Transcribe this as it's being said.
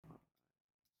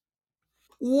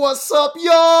What's up,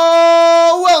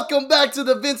 y'all? Welcome back to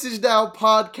the Vintage Down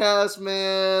Podcast,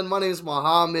 man. My name is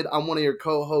Muhammad. I'm one of your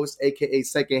co-hosts, aka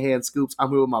Secondhand Scoops. I'm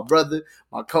here with my brother,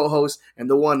 my co-host, and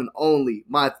the one and only,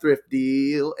 my thrift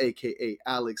deal, aka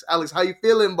Alex. Alex, how you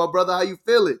feeling, my brother? How you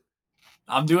feeling?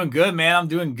 I'm doing good, man. I'm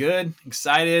doing good.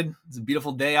 Excited. It's a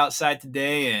beautiful day outside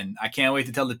today, and I can't wait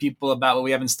to tell the people about what we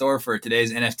have in store for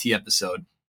today's NFT episode.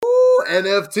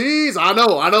 NFTs. I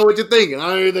know what you're thinking. I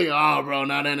know you're thinking, oh, bro,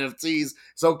 not NFTs.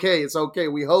 It's okay.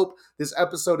 We hope this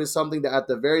episode is something that at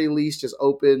the very least just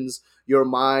opens your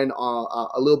mind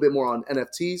a little bit more on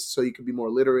NFTs so you can be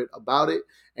more literate about it.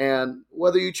 And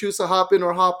whether you choose to hop in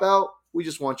or hop out, we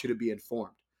just want you to be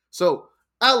informed. So,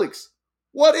 Alex,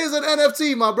 what is an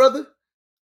NFT, my brother?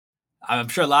 I'm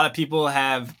sure a lot of people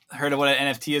have heard of what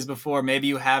an NFT is before. Maybe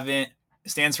you haven't.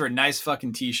 It stands for a nice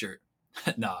fucking t-shirt.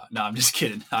 No, I'm just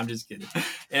kidding. An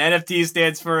NFT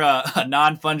stands for a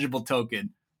non-fungible token.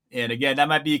 And again, that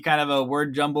might be kind of a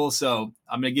word jumble. So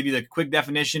I'm going to give you the quick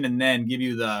definition and then give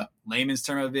you the layman's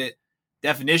term of it.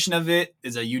 Definition of it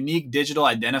is a unique digital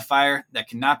identifier that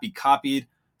cannot be copied,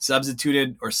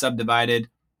 substituted, or subdivided.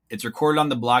 It's recorded on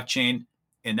the blockchain,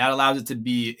 and that allows it to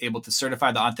be able to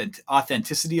certify the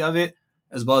authenticity of it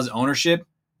as well as ownership,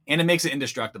 and it makes it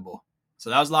indestructible. So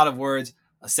that was a lot of words.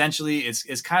 Essentially,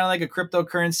 it's kind of like a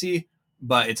cryptocurrency,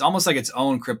 but it's almost like its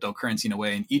own cryptocurrency in a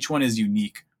way, and each one is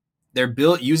unique. They're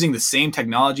built using the same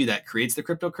technology that creates the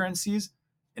cryptocurrencies,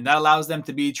 and that allows them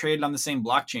to be traded on the same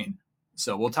blockchain.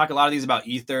 So we'll talk a lot of these about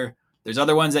Ether. There's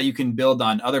other ones that you can build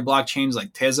on other blockchains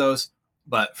like Tezos,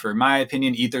 but for my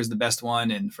opinion, Ether is the best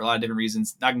one, and for a lot of different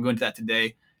reasons. Not going to go into that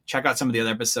today. Check out some of the other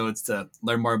episodes to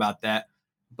learn more about that.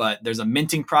 But there's a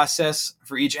minting process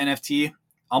for each NFT,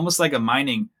 almost like a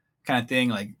mining kind of thing.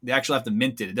 Like they actually have to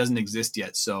mint it. It doesn't exist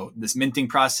yet. So this minting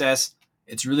process,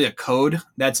 it's really a code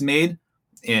that's made.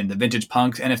 And the Vintage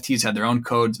Punk NFTs had their own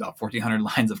codes, about 1,400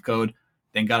 lines of code.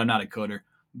 Thank God I'm not a coder.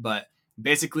 But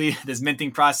basically, this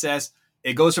minting process,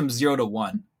 it goes from 0 to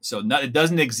 1. So it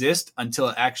doesn't exist until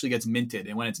it actually gets minted.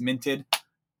 And when it's minted,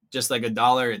 just like a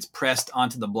dollar, it's pressed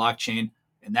onto the blockchain,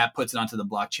 and that puts it onto the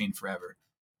blockchain forever.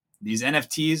 These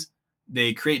NFTs,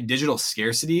 they create digital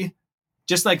scarcity,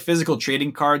 just like physical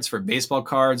trading cards for baseball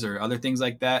cards or other things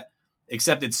like that,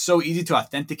 except it's so easy to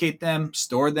authenticate them,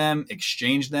 store them,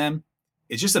 exchange them.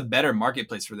 It's just a better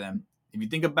marketplace for them. If you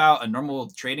think about a normal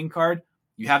trading card,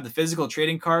 you have the physical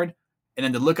trading card, and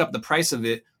then to look up the price of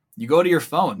it, you go to your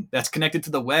phone that's connected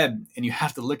to the web, and you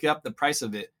have to look up the price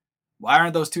of it. Why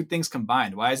aren't those two things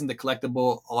combined? Why isn't the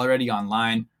collectible already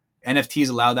online? NFTs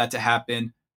allow that to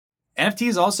happen.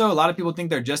 NFTs also, a lot of people think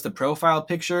they're just a profile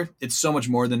picture. It's so much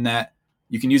more than that.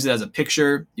 You can use it as a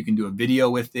picture. You can do a video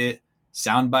with it,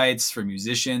 sound bites for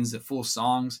musicians, the full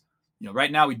songs.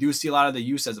 Right now we do see a lot of the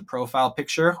use as a profile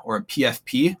picture or a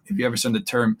PFP. If you ever seen the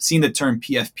term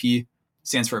PFP,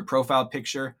 stands for a profile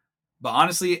picture. But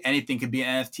honestly, anything could be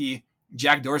an NFT.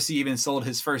 Jack Dorsey even sold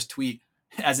his first tweet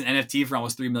as an NFT for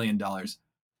almost $3 million.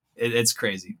 It's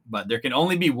crazy. But there can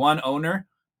only be one owner,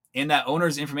 and that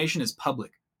owner's information is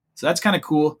public. So that's kind of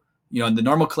cool. In the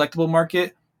normal collectible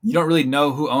market, you don't really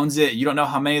know who owns it. You don't know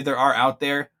how many there are out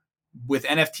there. With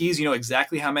NFTs, you know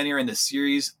exactly how many are in the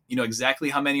series. You know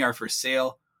exactly how many are for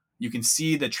sale. You can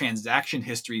see the transaction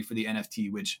history for the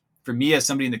NFT, which for me as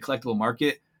somebody in the collectible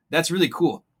market, that's really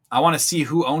cool. I want to see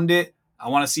who owned it. I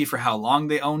want to see for how long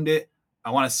they owned it. I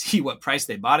want to see what price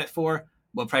they bought it for,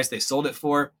 what price they sold it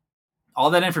for. All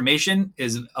that information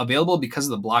is available because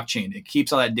of the blockchain. It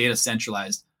keeps all that data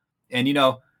centralized. And,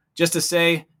 just to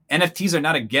say, NFTs are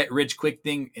not a get rich quick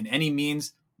thing in any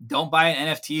means. Don't buy an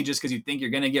NFT just because you think you're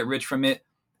going to get rich from it.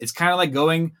 It's kind of like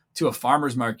going to a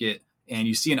farmer's market and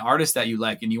you see an artist that you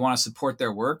like and you want to support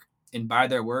their work and buy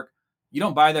their work. You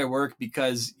don't buy their work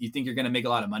because you think you're going to make a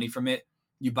lot of money from it.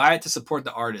 You buy it to support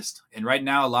the artist. And right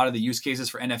now, a lot of the use cases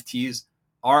for NFTs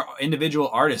are individual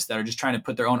artists that are just trying to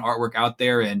put their own artwork out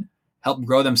there and help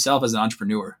grow themselves as an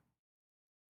entrepreneur.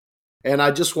 And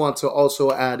I just want to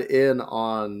also add in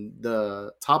on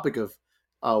the topic of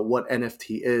what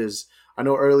NFT is. I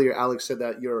know earlier Alex said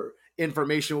that your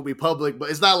information will be public, but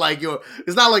it's not like your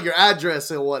address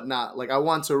and whatnot. Like I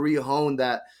want to rehone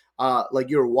that,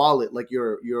 like your wallet, like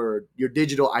your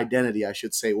digital identity, I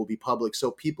should say, will be public,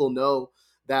 so people know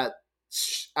that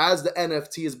as the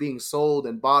NFT is being sold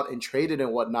and bought and traded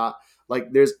and whatnot,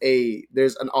 like there's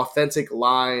an authentic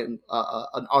line,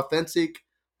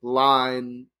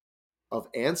 of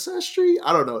ancestry.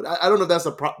 I don't know. I don't know if that's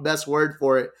the best word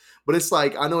for it, but it's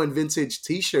like, I know in vintage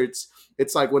t-shirts,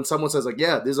 it's like when someone says like,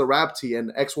 yeah, there's a rap tee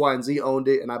and X, Y, and Z owned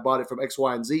it and I bought it from X,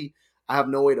 Y, and Z, I have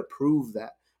no way to prove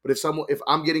that. But if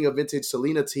I'm getting a vintage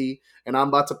Selena tee and I'm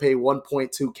about to pay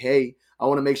 1.2K, I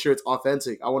want to make sure it's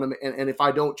authentic. I want to, and if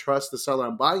I don't trust the seller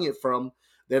I'm buying it from,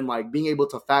 then like being able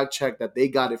to fact check that they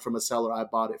got it from a seller I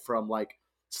bought it from, like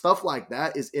stuff like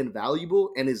that is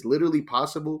invaluable and is literally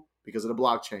possible because of the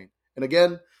blockchain. And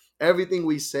again, everything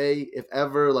we say, if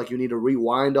ever like you need to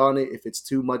rewind on it, if it's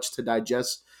too much to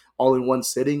digest all in one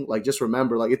sitting, like just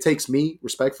remember, like it takes me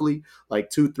respectfully like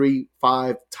 2, 3,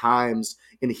 5 times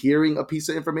in hearing a piece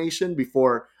of information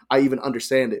before I even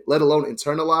understand it, let alone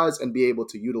internalize and be able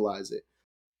to utilize it.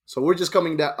 So we're just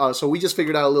coming down. So we just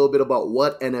figured out a little bit about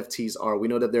what NFTs are. We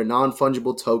know that they're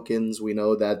non-fungible tokens. We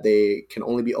know that they can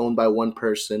only be owned by one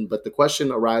person. But the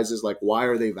question arises, like, why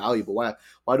are they valuable?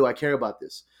 Why do I care about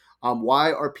this?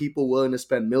 Why are people willing to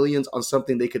spend millions on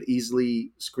something they could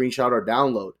easily screenshot or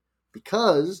download?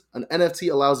 Because an NFT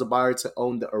allows the buyer to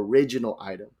own the original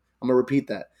item. I'm gonna repeat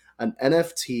that. An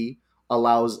NFT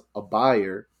allows a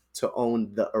buyer to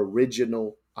own the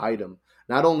original item.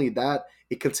 Not only that,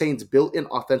 it contains built-in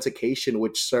authentication,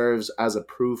 which serves as a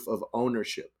proof of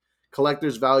ownership.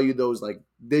 Collectors value those like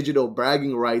digital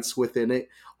bragging rights within it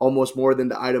almost more than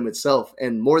the item itself.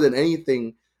 And more than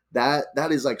anything,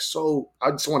 that is like so.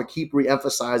 I just want to keep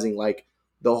re-emphasizing like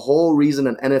the whole reason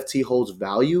an NFT holds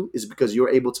value is because you're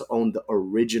able to own the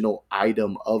original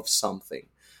item of something.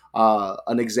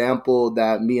 An example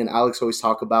that me and Alex always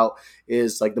talk about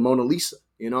is like the Mona Lisa.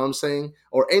 You know what I'm saying?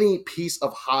 Or any piece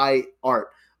of high art.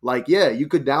 Like, yeah, you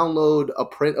could download a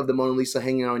print of the Mona Lisa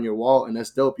hanging on your wall, and that's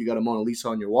dope. You got a Mona Lisa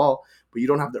on your wall, but you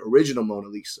don't have the original Mona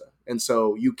Lisa. And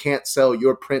so you can't sell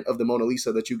your print of the Mona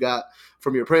Lisa that you got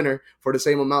from your printer for the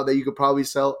same amount that you could probably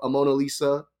sell a Mona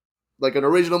Lisa, like an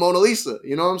original Mona Lisa.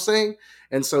 You know what I'm saying?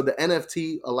 And so the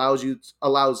NFT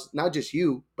allows not just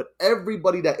you, but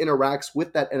everybody that interacts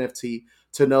with that NFT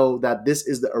to know that this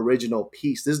is the original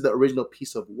piece. This is the original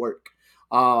piece of work.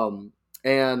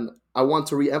 And I want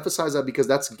to re-emphasize that because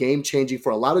that's game changing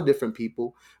for a lot of different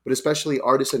people, but especially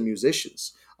artists and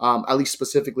musicians, at least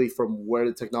specifically from where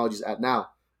the technology is at now.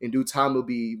 In due time, it'll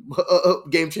be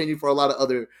game changing for a lot of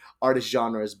other artist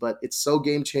genres, but it's so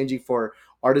game changing for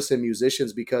artists and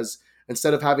musicians because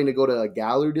instead of having to go to a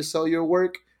gallery to sell your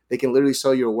work, they can literally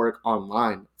sell your work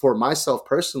online. For myself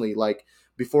personally, like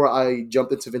before I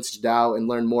jumped into Vintage DAO and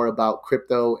learned more about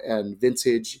crypto and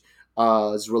vintage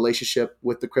relationship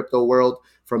with the crypto world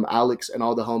from Alex and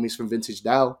all the homies from Vintage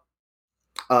DAO.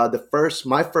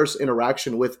 My first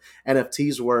interaction with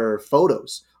NFTs were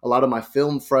photos. A lot of my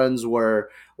film friends were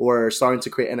starting to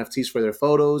create NFTs for their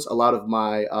photos. A lot of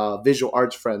my visual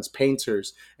arts friends,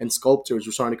 painters and sculptors,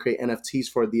 were starting to create NFTs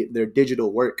for their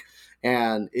digital work.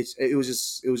 And it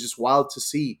was just wild to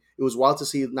see. It was wild to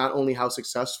see not only how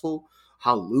successful,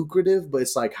 how lucrative, but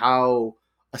it's like how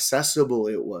accessible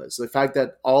it was. The fact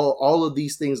that all of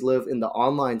these things live in the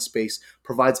online space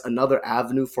provides another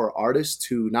avenue for artists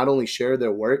to not only share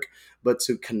their work, but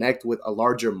to connect with a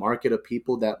larger market of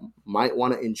people that might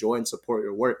want to enjoy and support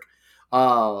your work.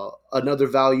 Another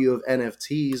value of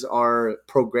NFTs are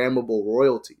programmable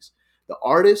royalties. The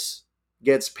artist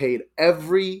gets paid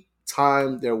every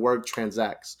time their work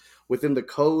transacts. Within the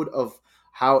code of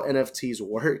how NFTs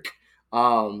work,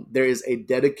 there is a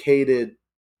dedicated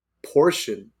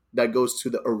portion that goes to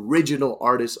the original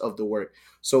artist of the work.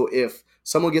 So if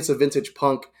someone gets a vintage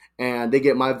punk and they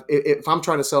get if I'm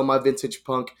trying to sell my vintage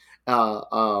punk uh,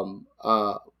 um,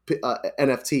 uh,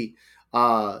 NFT,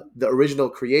 the original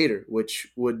creator, which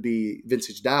would be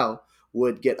Vintage DAO,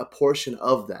 would get a portion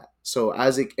of that. So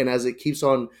as it keeps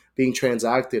on being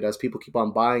transacted, as people keep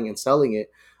on buying and selling it,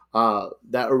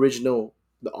 that original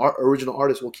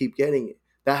artist will keep getting it.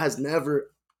 That has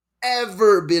never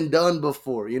ever been done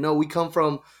before. You know, we come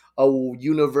from a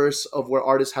universe of where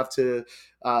artists have to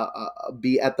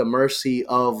be at the mercy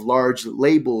of large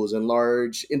labels and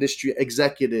large industry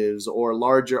executives or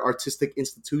larger artistic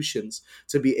institutions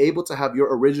to be able to have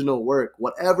your original work,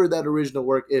 whatever that original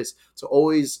work is, to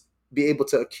always be able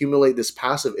to accumulate this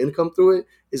passive income through it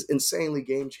is insanely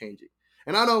game changing.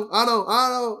 And I know,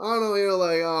 you're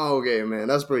like, oh, okay, man,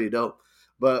 that's pretty dope.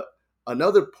 But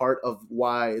another part of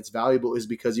why it's valuable is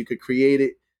because you could create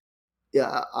it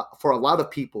for a lot of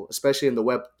people, especially in the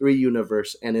Web3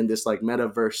 universe and in this like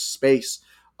metaverse space.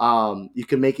 You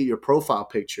can make it your profile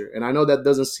picture. And I know that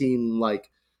doesn't seem like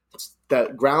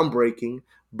that groundbreaking,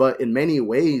 but in many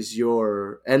ways,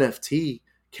 your NFT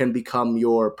can become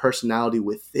your personality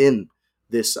within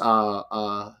this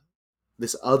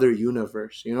this other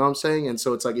universe. You know what I'm saying? And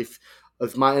so it's like if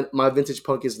my vintage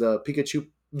punk is the Pikachu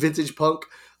vintage punk,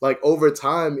 like over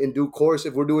time in due course,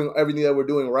 if we're doing everything that we're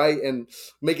doing right and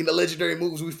making the legendary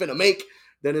moves we finna make,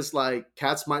 then it's like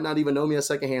cats might not even know me as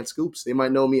secondhand scoops. They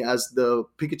might know me as the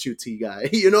Pikachu T guy.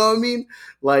 You know what I mean?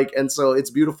 Like, and so it's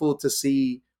beautiful to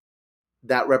see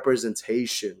that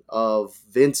representation of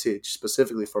vintage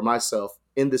specifically for myself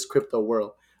in this crypto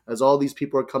world, as all these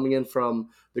people are coming in from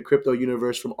the crypto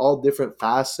universe from all different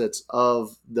facets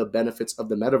of the benefits of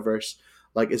the metaverse.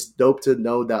 Like, it's dope to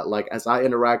know that, like, as I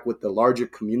interact with the larger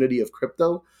community of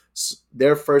crypto,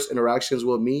 their first interactions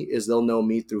with me is they'll know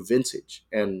me through vintage.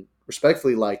 And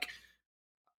respectfully, like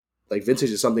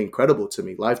vintage is something incredible to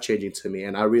me, life changing to me,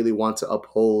 and I really want to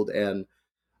uphold and,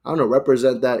 I don't know,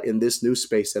 represent that in this new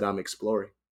space that I'm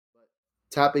exploring.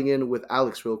 Tapping in with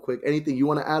Alex real quick. Anything you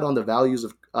want to add on the values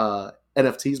of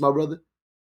NFTs, my brother?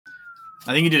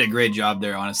 I think you did a great job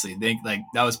there. Honestly, I think like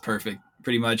that was perfect.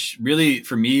 Pretty much, really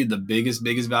for me, the biggest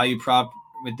value prop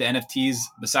with the NFTs,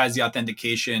 besides the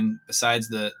authentication, besides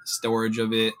the storage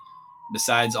of it,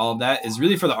 besides all of that, is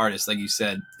really for the artist, like you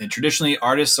said. And traditionally,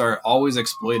 artists are always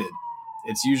exploited.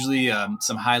 It's usually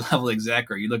some high level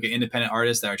exec, or you look at independent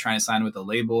artists that are trying to sign with a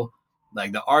label.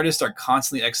 Like the artists are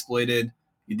constantly exploited.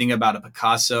 You think about a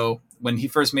Picasso when he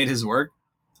first made his work.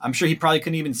 I'm sure he probably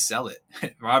couldn't even sell it.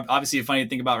 Obviously, funny to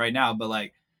think about right now, but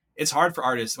like it's hard for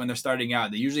artists when they're starting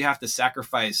out. They usually have to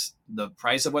sacrifice the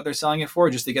price of what they're selling it for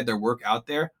just to get their work out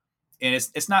there, and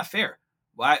it's not fair.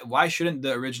 Why shouldn't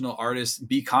the original artist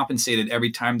be compensated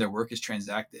every time their work is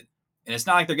transacted? And it's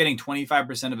not like they're getting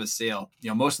 25% of a sale.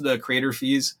 Most of the creator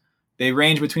fees, they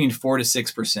range between 4 to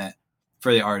 6%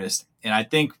 for the artist. And I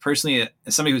think personally,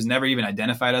 as somebody who's never even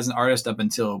identified as an artist up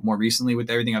until more recently with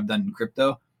everything I've done in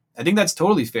crypto, I think that's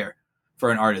totally fair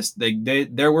for an artist.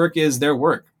 Their work is their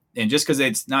work. And just because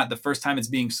it's not the first time it's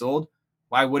being sold,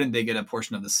 why wouldn't they get a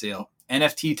portion of the sale?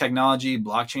 NFT technology,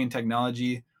 blockchain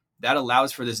technology, that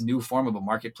allows for this new form of a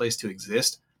marketplace to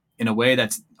exist in a way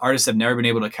that artists have never been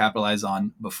able to capitalize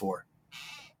on before.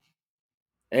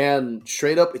 And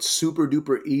straight up, it's super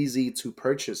duper easy to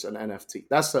purchase an NFT.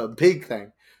 That's a big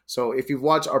thing. So if you've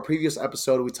watched our previous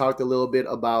episode, we talked a little bit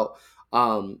about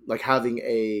like having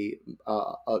a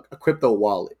crypto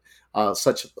wallet,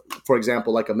 such, for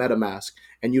example, like a MetaMask,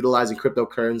 and utilizing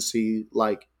cryptocurrency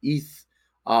like ETH.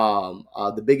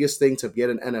 The biggest thing to get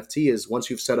an NFT is once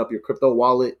you've set up your crypto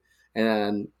wallet,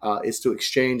 and is to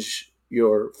exchange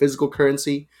your physical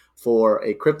currency for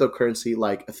a cryptocurrency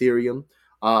like Ethereum,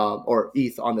 or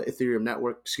ETH on the Ethereum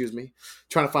network, excuse me,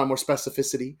 trying to find more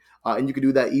specificity. And you can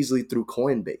do that easily through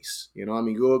Coinbase. I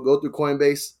mean, go through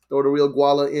Coinbase, throw the real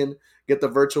Guala in, get the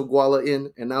virtual Guala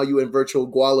in, and now you in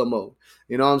virtual Guala mode.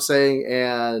 You know what I'm saying?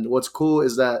 And what's cool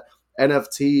is that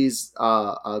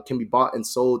NFTs can be bought and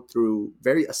sold through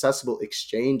very accessible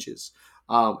exchanges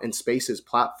and spaces,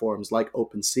 platforms like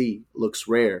OpenSea, Looks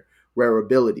Rare,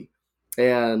 Rareability.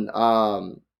 And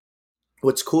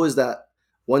what's cool is that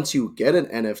once you get an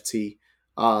NFT,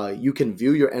 you can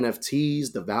view your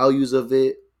NFTs, the values of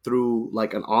it, through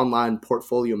like an online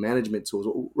portfolio management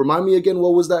tool. Remind me again,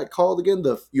 what was that called again?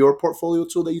 Your portfolio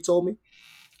tool that you told me?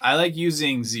 I like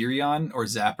using Zerion or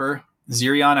Zapper.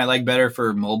 Zerion I like better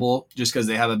for mobile just because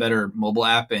they have a better mobile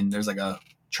app and there's like a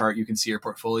chart you can see your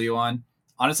portfolio on.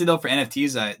 Honestly, though, for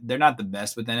NFTs, they're not the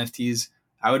best with NFTs.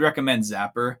 I would recommend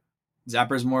Zapper.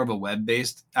 Zapper is more of a web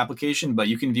based application, but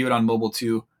you can view it on mobile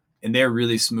too. And they're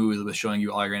really smooth with showing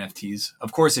you all your NFTs.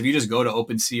 Of course, if you just go to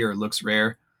OpenSea or Looks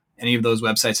Rare, any of those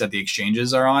websites that the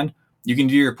exchanges are on, you can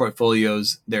view your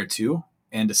portfolios there too.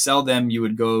 And to sell them, you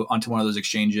would go onto one of those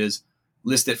exchanges,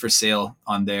 list it for sale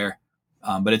on there.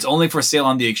 But it's only for sale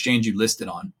on the exchange you list it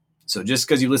on. So just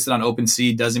because you list it on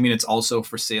OpenSea doesn't mean it's also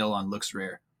for sale on Looks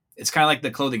Rare. It's kind of like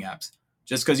the clothing apps.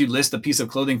 Just because you list a piece of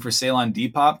clothing for sale on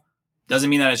Depop doesn't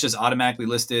mean that it's just automatically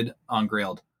listed on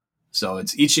Grailed. So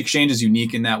it's each exchange is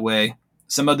unique in that way.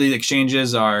 Some of the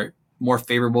exchanges are more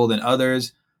favorable than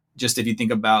others. Just if you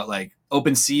think about like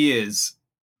OpenSea is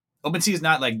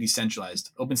not like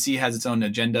decentralized. OpenSea has its own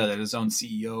agenda, there's its own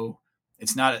CEO. It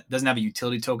doesn't have a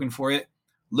utility token for it.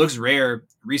 Looks Rare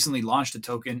recently launched a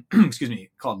token, excuse me,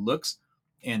 called Looks,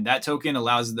 and that token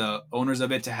allows the owners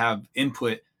of it to have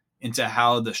input into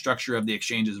how the structure of the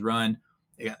exchange is run,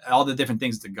 all the different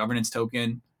things. The governance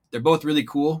token, they're both really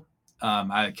cool.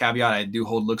 Caveat: I do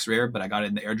hold Looks Rare, but I got it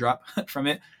in the airdrop from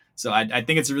it, so I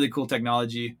think it's a really cool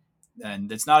technology,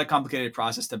 and it's not a complicated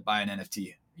process to buy an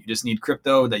NFT. You just need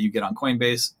crypto that you get on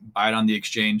Coinbase, buy it on the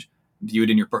exchange, view it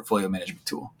in your portfolio management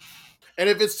tool. And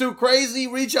if it's too crazy,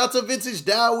 reach out to Vintage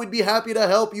DAO. We'd be happy to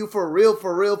help you for real,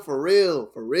 for real, for real,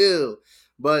 for real.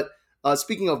 But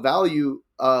speaking of value,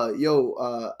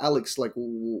 Alex,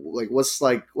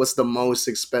 what's the most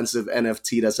expensive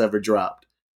NFT that's ever dropped?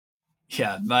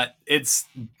 Yeah, but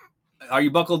are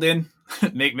you buckled in?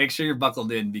 Make sure you're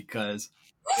buckled in because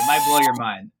it might blow your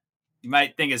mind. You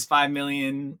might think it's 5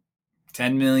 million,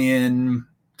 10 million,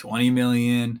 20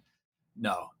 million.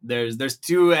 No. There's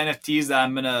two NFTs that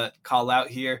I'm gonna call out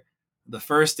here. The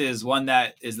first is one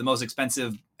that is the most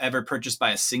expensive ever purchased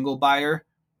by a single buyer,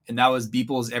 and that was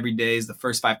Beeple's Every Days, the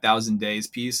first 5,000 days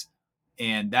piece,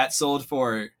 and that sold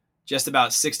for just about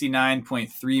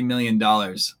 $69.3 million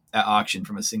at auction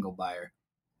from a single buyer,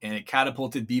 and it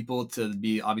catapulted Beeple to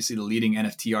be obviously the leading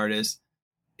NFT artist.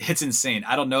 It's insane.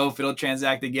 I don't know if it'll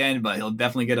transact again, but he'll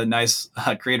definitely get a nice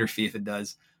creator fee if it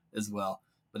does as well.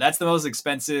 But that's the most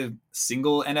expensive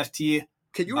single NFT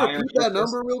Can you buyer repeat that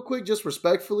purchase. number real quick, just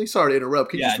respectfully? Sorry to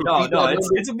interrupt. Can you Yeah, just no, repeat no, that it's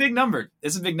number? it's a big number.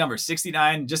 It's a big number.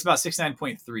 69, just about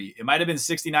 69.3. It might have been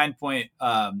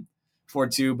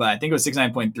 69.42, but I think it was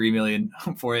 69.3 million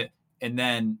for it. And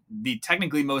then the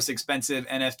technically most expensive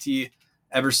NFT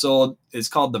ever sold is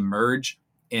called the Merge,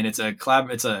 and it's a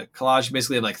collage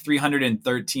basically of like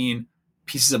 313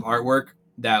 pieces of artwork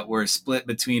that were split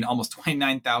between almost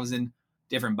 29,000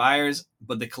 different buyers,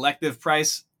 but the collective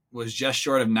price was just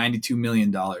short of $92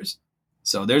 million.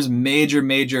 So there's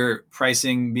major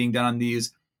pricing being done on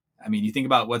these. I mean, you think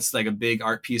about what's like a big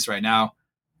art piece right now,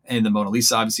 and the Mona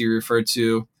Lisa obviously you referred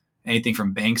to, anything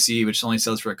from Banksy, which only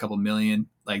sells for a couple million.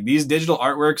 Like these digital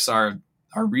artworks are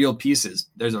real pieces.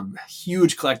 There's a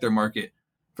huge collector market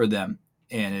for them,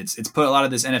 and it's put a lot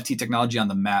of this NFT technology on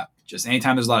the map. Just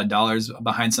anytime there's a lot of dollars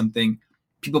behind something,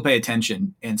 people pay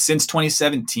attention. And since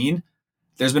 2017,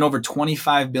 there's been over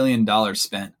 $25 billion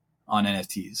spent on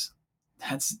NFTs.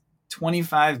 That's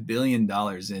 $25 billion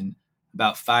in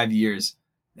about 5 years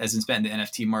has been spent in the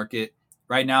NFT market.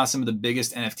 Right now, some of the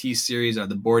biggest NFT series are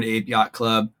the Bored Ape Yacht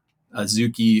Club,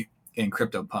 Azuki, and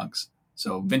CryptoPunks.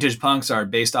 So vintage punks are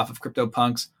based off of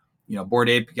CryptoPunks. You know, Bored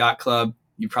Ape Yacht Club,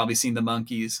 you've probably seen the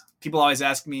monkeys. People always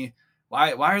ask me,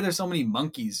 why are there so many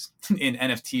monkeys in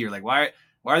NFT? Or like why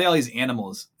are there all these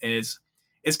animals? And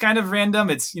it's kind of random.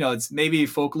 It's, you know, it's maybe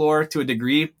folklore to a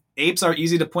degree. Apes are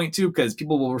easy to point to because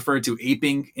people will refer to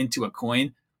aping into a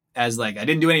coin as like, I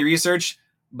didn't do any research,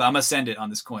 but I'm gonna send it on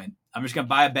this coin. I'm just gonna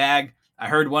buy a bag. I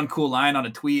heard one cool line on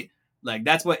a tweet. Like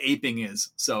that's what aping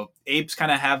is. So apes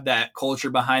kind of have that culture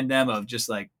behind them of just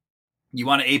like, you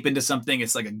want to ape into something.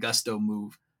 It's like a gusto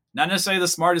move, not necessarily the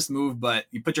smartest move, but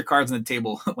you put your cards on the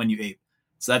table when you ape.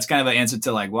 So that's kind of an answer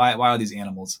to like, why are these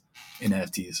animals in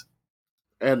NFTs?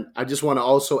 And I just want to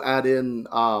also add in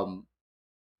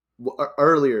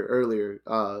earlier,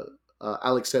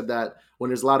 Alex said that when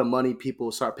there's a lot of money,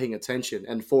 people start paying attention.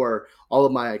 And for all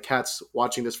of my cats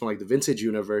watching this from like the vintage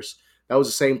universe, that was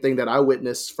the same thing that I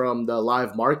witnessed from the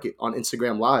live market on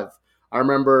Instagram Live. I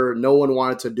remember no one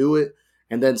wanted to do it,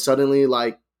 and then suddenly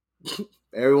like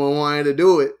everyone wanted to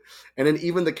do it. And then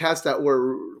even the cats that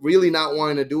were really not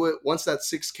wanting to do it, once that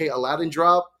 6K Aladdin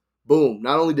dropped, boom.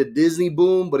 Not only did Disney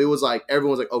boom, but it was like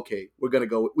everyone's like, okay, we're gonna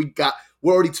go.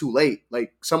 We're already too late.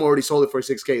 Like someone already sold it for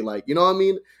 6K. Like, you know what I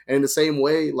mean? And in the same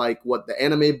way, like what the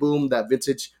anime boom, that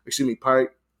vintage,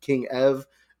 Pirate King Ev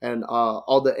and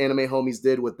all the anime homies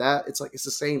did with that, it's like it's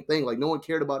the same thing. Like no one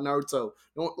cared about Naruto.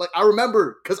 No one, like I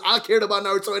remember because I cared about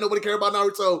Naruto and nobody cared about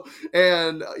Naruto.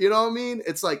 And you know what I mean?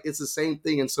 It's like it's the same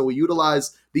thing. And so we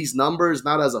utilize these numbers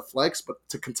not as a flex, but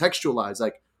to contextualize.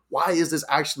 Like, why is this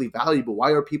actually valuable?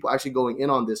 Why are people actually going in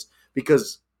on this?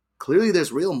 Because clearly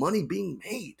there's real money being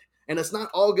made. And it's not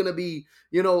all going to be,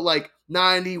 you know, like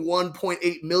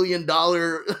 $91.8 million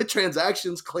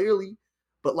transactions, clearly.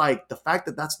 But like the fact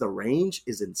that that's the range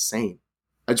is insane.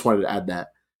 I just wanted to add that.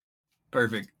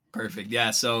 Perfect.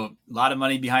 Yeah. So a lot of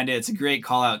money behind it. It's a great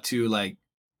call out too. Like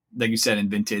you said in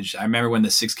vintage. I remember when the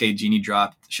 6K Genie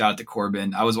dropped. Shout out to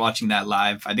Corbin. I was watching that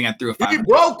live. I think I threw a He 500.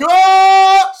 broke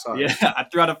up. Sorry. Yeah, I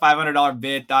threw out a $500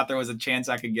 bid. Thought there was a chance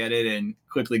I could get it, and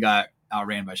quickly got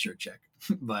outran by Shirt Check.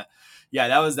 But yeah,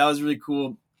 that was really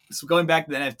cool. So going back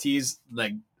to the NFTs,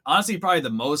 like honestly, probably the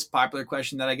most popular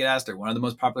question that I get asked, or one of the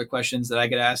most popular questions that I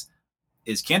get asked,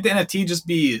 is can't the NFT just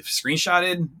be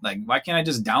screenshotted? Like, why can't I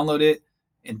just download it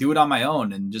and do it on my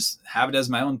own and just have it as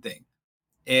my own thing?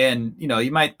 And you know,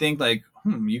 you might think like,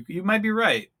 you might be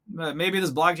right. Maybe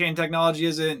this blockchain technology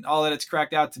isn't all that it's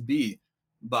cracked out to be.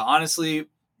 But honestly,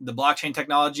 the blockchain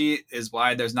technology is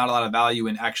why there's not a lot of value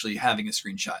in actually having a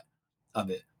screenshot of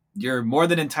it. You're more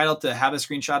than entitled to have a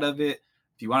screenshot of it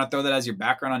if you want to throw that as your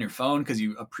background on your phone because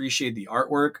you appreciate the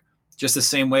artwork, just the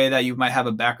same way that you might have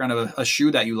a background of a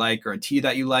shoe that you like or a tee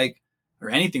that you like or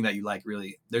anything that you like,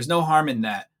 really. There's no harm in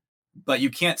that. But you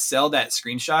can't sell that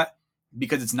screenshot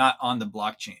because it's not on the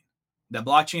blockchain. The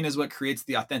blockchain is what creates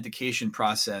the authentication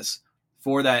process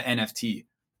for that NFT.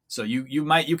 So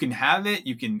you can have it,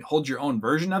 you can hold your own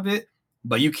version of it,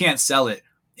 but you can't sell it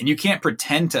and you can't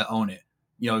pretend to own it.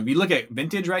 You know, if you look at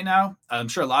vintage right now, I'm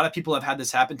sure a lot of people have had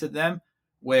this happen to them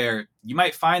where you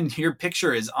might find your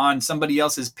picture is on somebody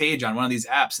else's page on one of these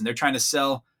apps and they're trying to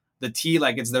sell the tea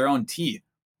like it's their own tea.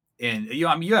 And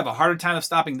I mean, you have a harder time of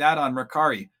stopping that on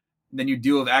Mercari than you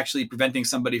do of actually preventing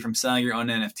somebody from selling your own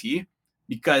NFT.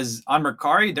 Because on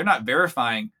Mercari, they're not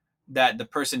verifying that the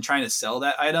person trying to sell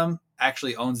that item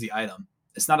actually owns the item.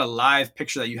 It's not a live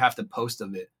picture that you have to post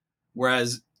of it.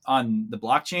 Whereas on the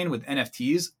blockchain with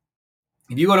NFTs,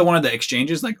 if you go to one of the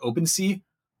exchanges like OpenSea,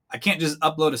 I can't just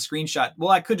upload a screenshot. Well,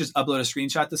 I could just upload a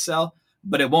screenshot to sell,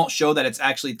 but it won't show that it's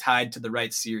actually tied to the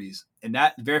right series. And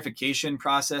that verification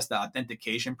process, the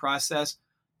authentication process,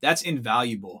 that's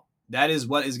invaluable. That is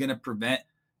what is going to prevent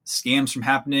scams from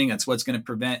happening. That's what's going to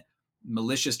prevent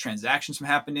malicious transactions from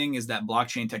happening, is that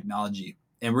blockchain technology.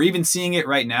 And we're even seeing it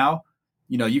right now.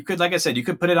 You could, like I said, you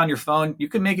could put it on your phone. You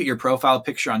could make it your profile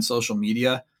picture on social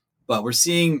media. But we're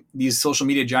seeing these social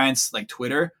media giants like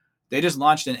Twitter. They just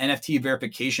launched an NFT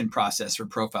verification process for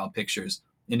profile pictures.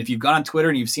 And if you've gone on Twitter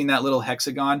and you've seen that little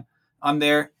hexagon on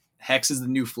there, hex is the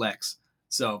new flex.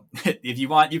 So if you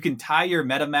want, you can tie your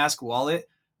MetaMask wallet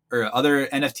or other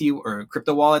NFT or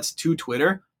crypto wallets to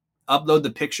Twitter, upload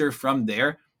the picture from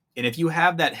there. And if you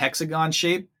have that hexagon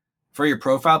shape for your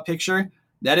profile picture,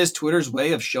 that is Twitter's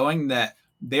way of showing that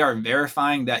they are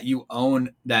verifying that you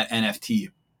own that NFT.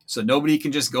 So nobody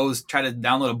can just go try to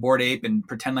download a Bored Ape and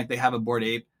pretend like they have a Bored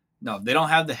Ape. No, if they don't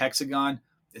have the hexagon,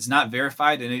 it's not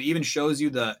verified. And it even shows you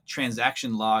the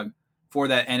transaction log for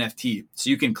that NFT. So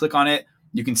you can click on it.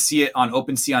 You can see it on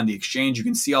OpenSea on the exchange. You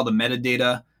can see all the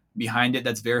metadata behind it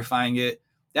that's verifying it.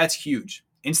 That's huge.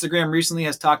 Instagram recently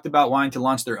has talked about wanting to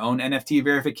launch their own NFT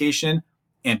verification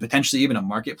and potentially even a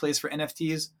marketplace for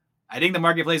NFTs. I think the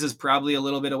marketplace is probably a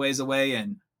little bit a ways away,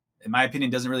 and in my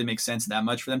opinion, doesn't really make sense that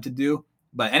much for them to do.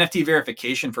 But NFT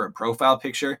verification for a profile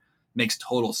picture makes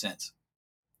total sense.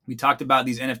 We talked about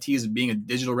these NFTs being a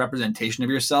digital representation of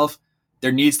yourself.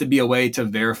 There needs to be a way to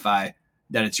verify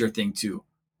that it's your thing too.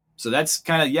 So that's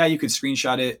kind of, yeah, you could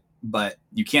screenshot it, but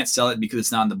you can't sell it because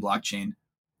it's not on the blockchain.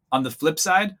 On the flip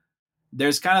side,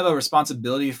 there's kind of a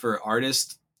responsibility for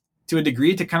artists to a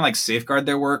degree to kind of like safeguard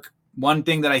their work. One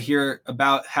thing that I hear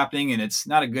about happening, and it's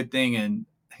not a good thing, and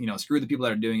screw the people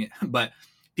that are doing it, but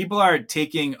people are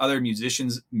taking other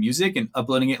musicians' music and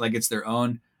uploading it like it's their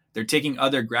own. They're taking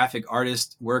other graphic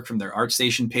artist work from their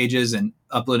ArtStation pages and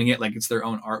uploading it like it's their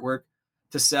own artwork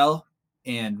to sell.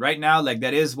 And right now, like,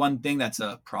 that is one thing that's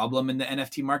a problem in the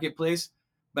NFT marketplace.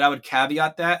 But I would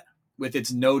caveat that with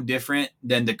it's no different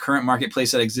than the current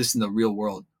marketplace that exists in the real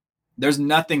world. There's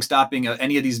nothing stopping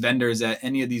any of these vendors at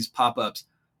any of these pop-ups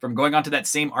from going onto that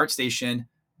same ArtStation,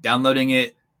 downloading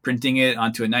it, printing it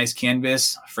onto a nice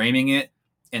canvas, framing it,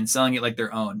 and selling it like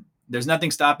their own. There's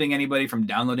nothing stopping anybody from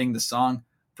downloading the song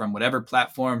from whatever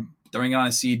platform, throwing it on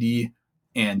a CD,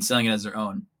 and selling it as their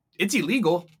own. It's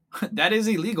illegal. That is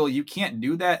illegal. You can't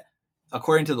do that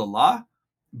according to the law.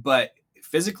 But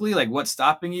physically, like, what's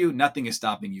stopping you? Nothing is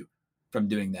stopping you from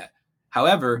doing that.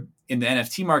 However, in the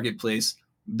NFT marketplace,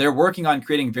 they're working on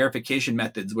creating verification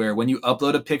methods where when you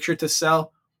upload a picture to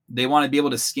sell, they want to be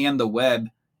able to scan the web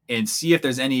and see if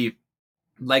there's any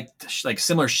like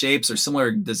similar shapes or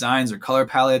similar designs or color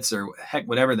palettes or heck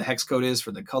whatever the hex code is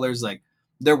for the colors. Like,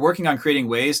 they're working on creating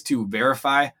ways to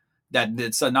verify that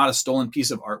it's not a stolen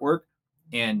piece of artwork.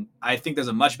 And I think there's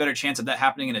a much better chance of that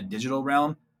happening in a digital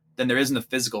realm than there is in the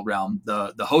physical realm.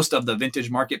 The host of the vintage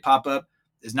market pop-up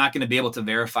is not going to be able to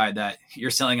verify that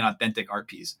you're selling an authentic art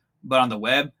piece. But on the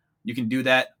web, you can do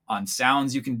that. On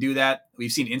sounds, you can do that.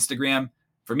 We've seen Instagram.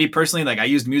 For me personally, like, I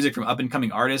used music from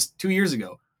up-and-coming artists 2 years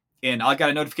ago. And I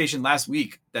got a notification last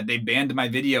week that they banned my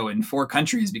video in 4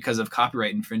 countries because of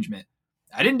copyright infringement.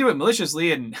 I didn't do it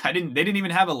maliciously, and they didn't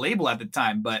even have a label at the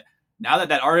time. But now that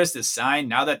that artist is signed,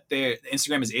 now that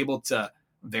Instagram is able to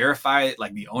verify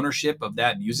like the ownership of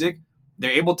that music,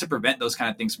 they're able to prevent those kind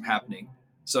of things from happening.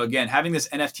 So again, having this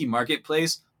NFT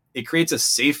marketplace, it creates a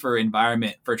safer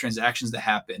environment for transactions to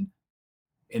happen.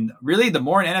 And really, the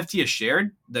more an NFT is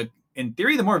shared, in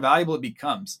theory, the more valuable it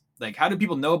becomes. Like, how do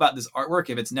people know about this artwork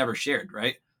if it's never shared,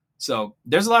 right? So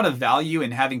there's a lot of value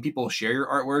in having people share your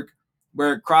artwork.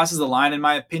 Where it crosses the line, in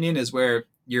my opinion, is where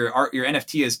your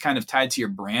NFT is kind of tied to your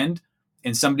brand,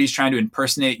 and somebody's trying to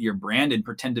impersonate your brand and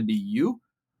pretend to be you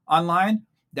online.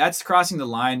 That's crossing the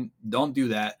line. Don't do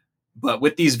that. But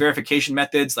with these verification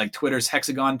methods, like Twitter's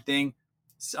hexagon thing,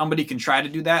 somebody can try to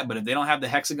do that. But if they don't have the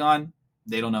hexagon,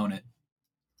 they don't own it.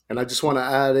 And I just want to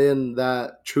add in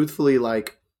that, truthfully,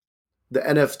 like, the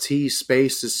NFT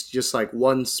space is just like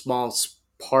one small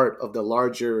part of the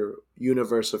larger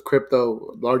universe of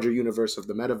crypto, larger universe of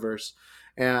the metaverse.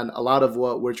 And a lot of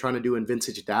what we're trying to do in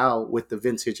Vintage DAO with the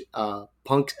Vintage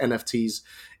Punk NFTs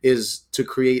is to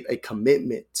create a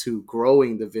commitment to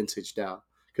growing the Vintage DAO.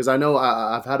 Because I know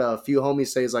I've had a few homies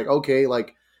say, it's like, okay,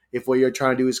 like if what you're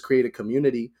trying to do is create a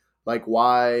community, like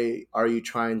why are you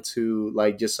trying to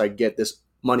like just like get this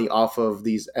money off of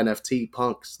these NFT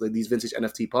punks, like these vintage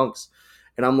NFT punks?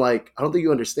 And I'm like, I don't think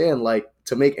you understand. Like,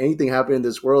 to make anything happen in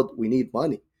this world, we need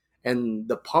money. And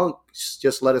the punks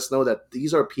just let us know that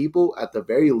these are people, at the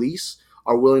very least,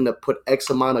 are willing to put X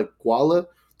amount of guala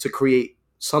to create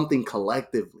something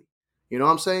collectively. You know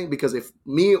what I'm saying? Because if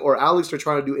me or Alex are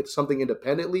trying to do something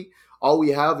independently, all we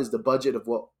have is the budget of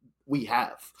what we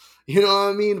have. You know what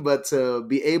I mean? But to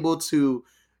be able to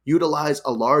utilize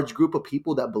a large group of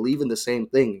people that believe in the same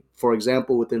thing. For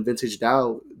example, within Vintage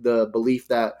DAO, the belief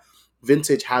that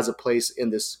Vintage has a place in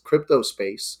this crypto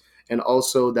space, and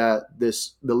also that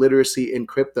the literacy in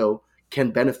crypto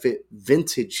can benefit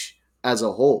Vintage as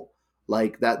a whole.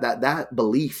 Like that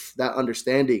belief, that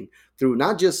understanding through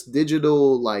not just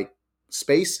digital like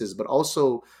spaces, but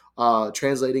also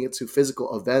translating it to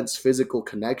physical events, physical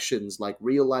connections, like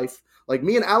real life. Like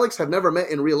me and Alex have never met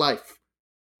in real life.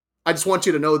 I just want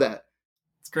you to know that.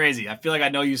 It's crazy. I feel like I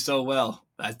know you so well.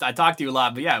 I talk to you a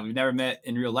lot, but yeah, we've never met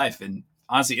in real life. And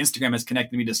honestly, Instagram has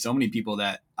connected me to so many people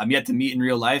that I'm yet to meet in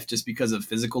real life just because of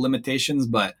physical limitations.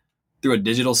 But through a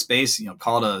digital space,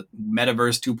 call it a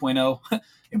metaverse 2.0,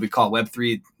 if we call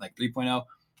Web3 like 3.0,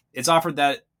 it's offered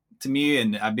that to me,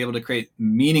 and I'd be able to create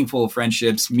meaningful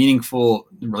friendships, meaningful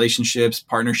relationships,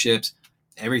 partnerships,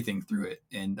 everything through it.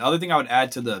 And the other thing I would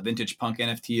add to the vintage punk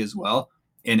NFT as well,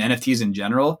 and NFTs in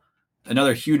general,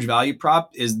 another huge value prop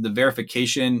is the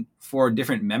verification for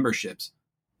different memberships.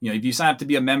 If you sign up to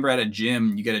be a member at a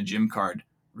gym, you get a gym card,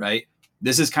 right?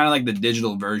 This is kind of like the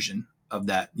digital version of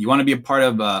that. You want to be a part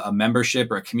of a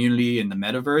membership or a community in the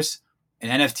metaverse,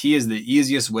 and NFT is the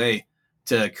easiest way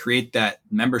to create that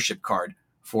membership card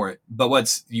for it. But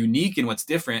what's unique and what's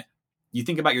different, you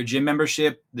think about your gym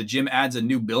membership, the gym adds a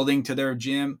new building to their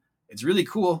gym. It's really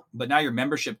cool, but now your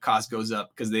membership cost goes up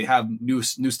because they have new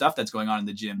stuff that's going on in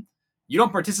the gym. You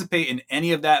don't participate in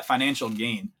any of that financial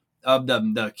gain of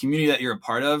the community that you're a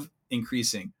part of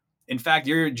increasing. In fact,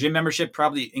 your gym membership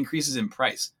probably increases in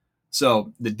price.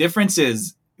 So the difference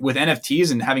is with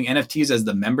NFTs and having NFTs as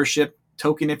the membership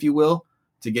token, if you will,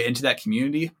 to get into that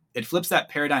community, it flips that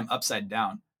paradigm upside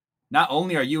down. Not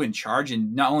only are you in charge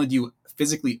and not only do you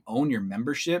physically own your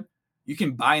membership, you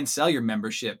can buy and sell your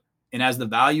membership. And as the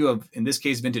value of, in this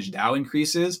case, Vintage DAO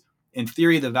increases, in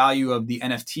theory, the value of the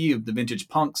NFT of the Vintage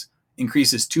Punks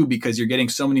increases too, because you're getting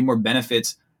so many more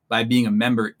benefits by being a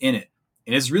member in it.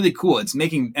 And it's really cool. It's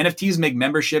making NFTs make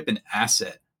membership an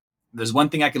asset. There's one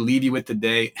thing I could leave you with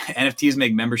today. NFTs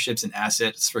make memberships and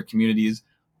assets for communities.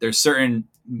 There's certain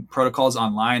protocols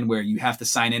online where you have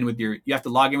to you have to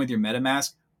log in with your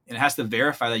MetaMask, and it has to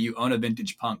verify that you own a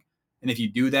vintage punk. And if you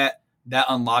do that, that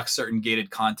unlocks certain gated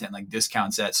content like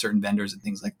discounts at certain vendors and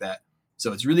things like that.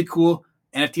 So it's really cool.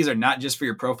 NFTs are not just for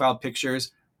your profile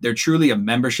pictures. They're truly a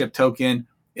membership token.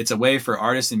 It's a way for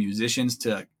artists and musicians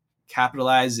to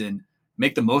capitalize and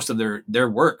make the most of their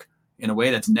work in a way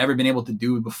that's never been able to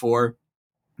do before.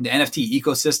 The NFT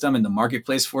ecosystem and the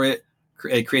marketplace for it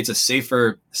creates a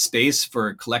safer space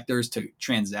for collectors to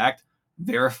transact,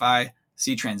 verify,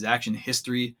 see transaction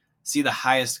history, see the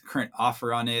highest current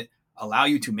offer on it, allow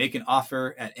you to make an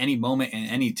offer at any moment and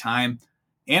any time.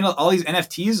 And all these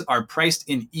NFTs are priced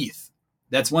in ETH.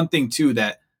 That's one thing too,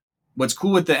 that what's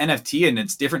cool with the NFT, and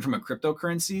it's different from a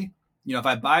cryptocurrency. If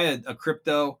I buy a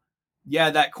crypto, yeah,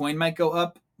 that coin might go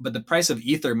up, but the price of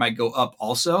Ether might go up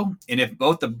also. And if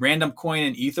both the random coin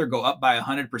and Ether go up by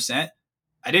 100%,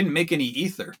 I didn't make any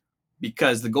Ether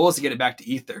because the goal is to get it back to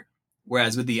Ether.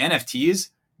 Whereas with the NFTs,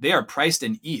 they are priced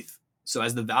in ETH. So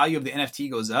as the value of the NFT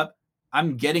goes up,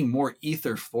 I'm getting more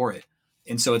Ether for it.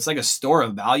 And so it's like a store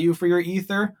of value for your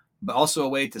Ether, but also a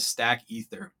way to stack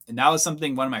Ether. And that was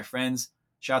something one of my friends,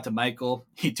 shout out to Michael,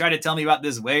 he tried to tell me about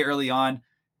this way early on,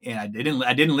 and I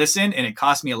didn't listen, and it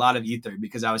cost me a lot of Ether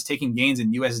because I was taking gains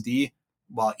in USD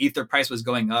while Ether price was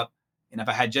going up. And if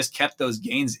I had just kept those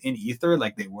gains in Ether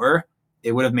like they were,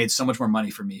 it would have made so much more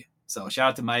money for me. So shout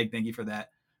out to Mike. Thank you for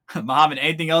that. Mohammed,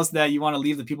 anything else that you want to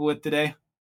leave the people with today?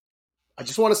 I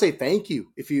just want to say thank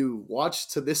you. If you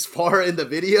watched to this far in the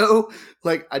video,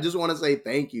 like I just want to say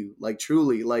thank you. Like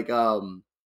truly, like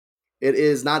it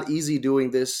is not easy doing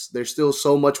this. There's still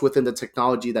so much within the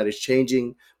technology that is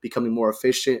changing, becoming more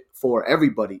efficient for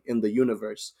everybody in the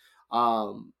universe.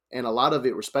 And a lot of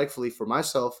it, respectfully for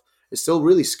myself, is still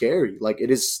really scary. Like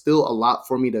it is still a lot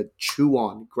for me to chew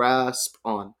on, grasp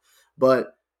on.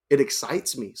 But it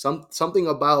excites me. Something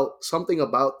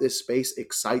about this space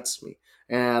excites me.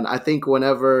 And I think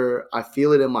whenever I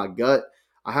feel it in my gut,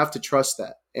 I have to trust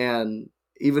that. And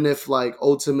even if like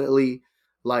ultimately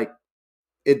like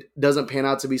it doesn't pan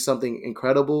out to be something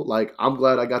incredible, like I'm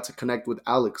glad I got to connect with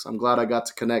Alex. I'm glad I got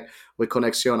to connect with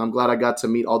Conexion. I'm glad I got to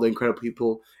meet all the incredible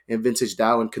people in Vintage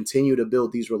DAO and continue to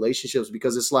build these relationships,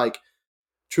 because it's like,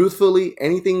 truthfully,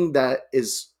 anything that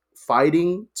is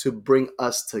fighting to bring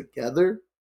us together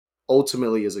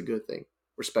ultimately is a good thing,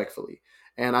 respectfully.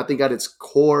 And I think at its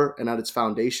core and at its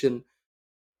foundation,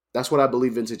 that's what I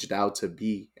believe Vintage DAO to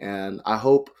be. And I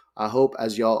hope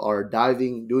as y'all are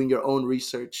diving, doing your own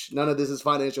research, none of this is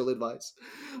financial advice.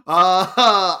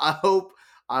 I hope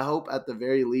at the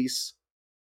very least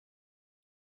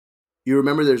you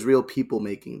remember there's real people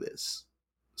making this.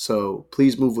 So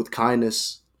please move with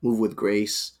kindness, move with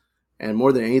grace, and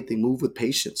more than anything, move with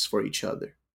patience for each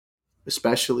other,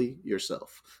 especially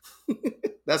yourself.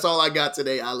 That's all I got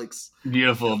today, Alex.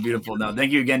 Beautiful, beautiful. No,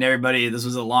 thank you again, everybody. This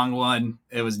was a long one.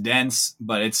 It was dense,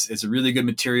 but it's a really good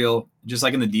material. Just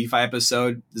like in the DeFi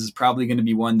episode, this is probably going to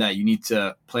be one that you need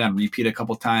to play on repeat a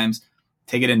couple times,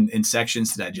 take it in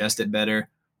sections to digest it better.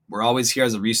 We're always here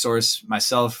as a resource.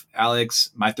 Myself,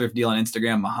 Alex, My Thrift Deal on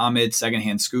Instagram, Mohammed,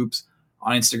 Secondhand Scoops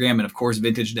on Instagram, and of course,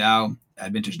 Vintage DAO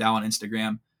at Vintage DAO on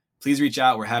Instagram. Please reach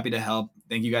out. We're happy to help.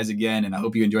 Thank you guys again, and I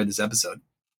hope you enjoyed this episode.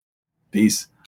 Peace.